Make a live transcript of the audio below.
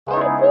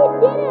Yeah,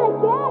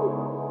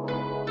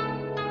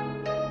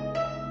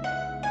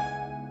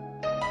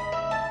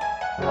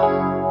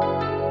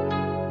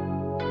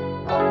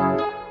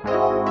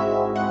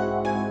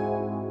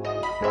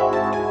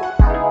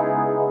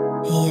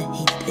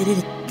 he did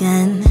it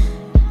again.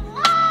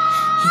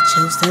 He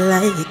chose to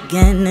lie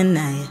again, and I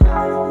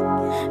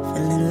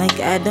feeling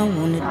like I don't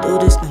wanna do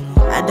this no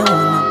more. I don't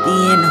wanna be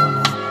here no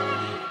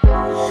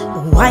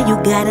more. Why you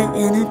gotta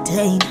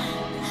entertain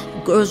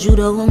girls you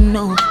don't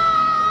know?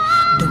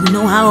 Don't you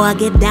know how I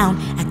get down?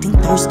 Acting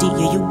thirsty,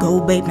 here you go,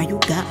 babe. Now you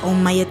got all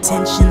my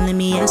attention. Let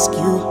me ask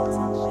you,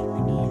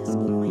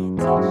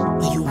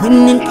 are you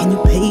winning? Can you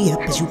pay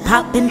up? Is you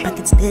popping?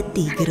 Pocket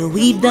steady. Get a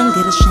weave done,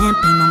 get a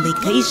champagne. On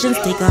vacations,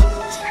 take a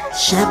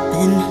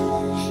shopping.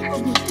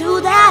 Can you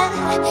do that?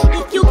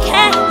 If you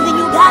can, then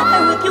you got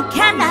her. If you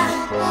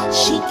cannot,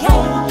 she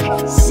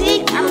can't.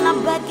 See, I'm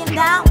not backing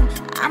down.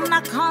 I'm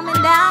not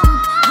calming down.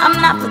 I'm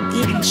not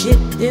forgetting shit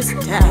this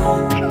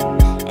time.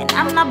 And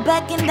I'm not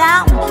backing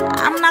down.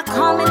 I'm not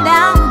calming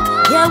down.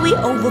 Yeah, we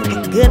over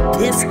for good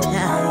this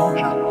time.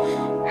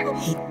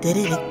 He did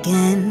it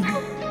again.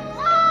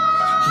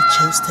 He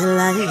chose to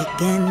lie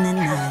again, and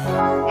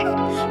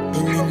I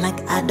feeling like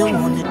I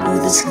don't wanna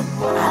do this no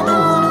more. I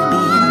don't wanna be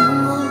here no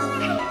more.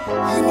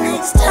 And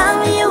next time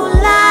you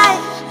lie,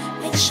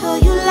 make sure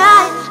you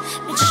lie.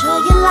 Make sure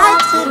you lie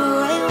to the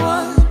right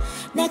one.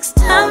 Next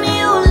time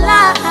you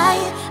lie,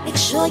 make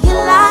sure you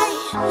lie,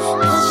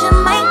 'cause you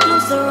might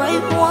lose the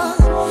right one.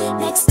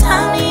 Next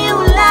time you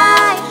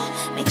lie,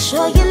 make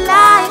sure you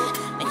lie.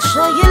 Make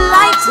sure you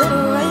lie to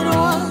the right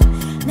one.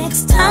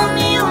 Next time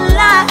you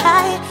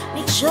lie,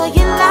 make sure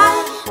you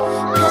lie,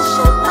 'cause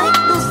you might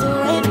lose the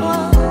right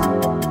one.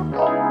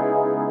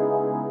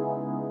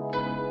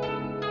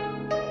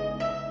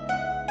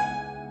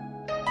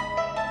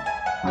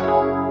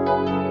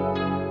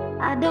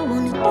 I don't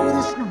wanna do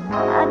this no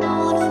more. I don't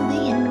wanna be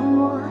here no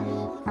more.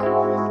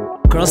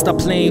 Girl, stop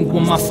playing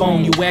with my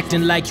phone. You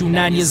acting like you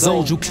 9 years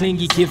old. You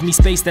clingy, give me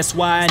space. That's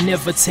why I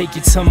never take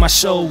you to my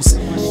shows.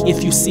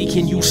 If you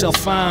seeking, you shall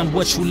find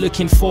what you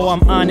looking for.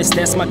 I'm honest,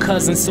 that's my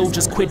cousin. So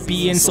just quit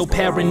being so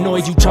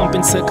paranoid. You jump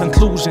into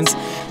conclusions.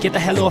 Get the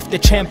hell off the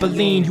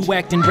trampoline. You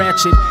acting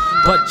ratchet,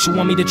 but you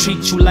want me to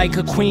treat you like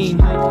a queen.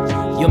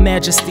 Your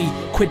Majesty,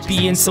 quit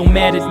being so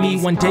mad at me.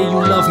 One day you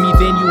love me,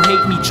 then you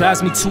hate me.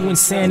 Drives me to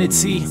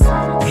insanity.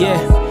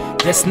 Yeah.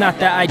 That's not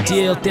the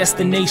ideal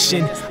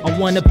destination. I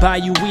wanna buy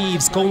you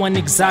weaves, go on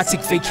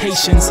exotic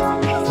vacations.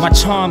 My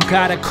charm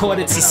got her caught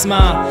it to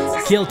smile.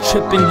 Guilt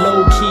tripping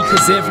low key,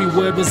 'cause every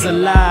word was a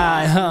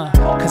lie, huh?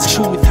 'Cause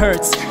truth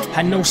hurts,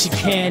 I know she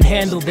can't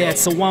handle that.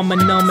 So I'ma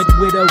numb it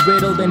with a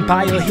riddle and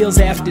buy her heels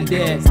after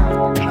that.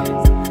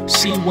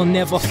 She will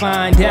never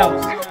find out.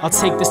 I'll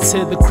take this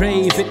to the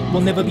grave, it will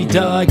never be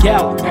dug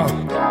out.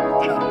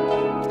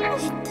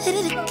 He did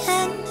it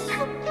again.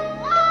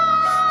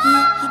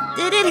 Yeah, he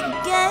did it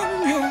again.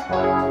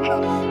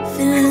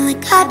 Feeling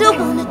like I don't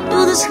wanna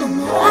do this no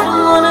more. I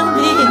don't wanna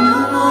be here no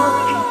more.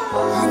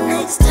 And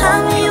next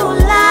time you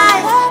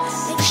lie,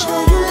 make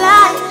sure you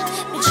lie.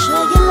 Make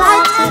sure you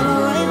lie to the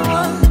right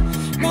one.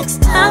 Next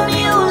time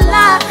you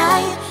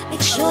lie,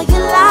 make sure you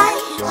lie,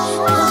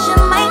 'cause you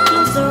might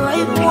lose the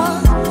right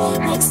one.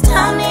 Next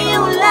time you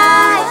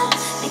lie,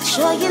 make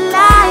sure you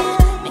lie.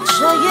 Make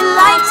sure you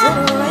lie to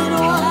the right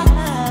one.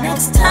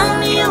 Next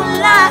time you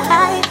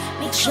lie,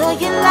 make sure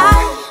you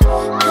lie,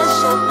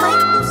 'cause you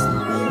might lose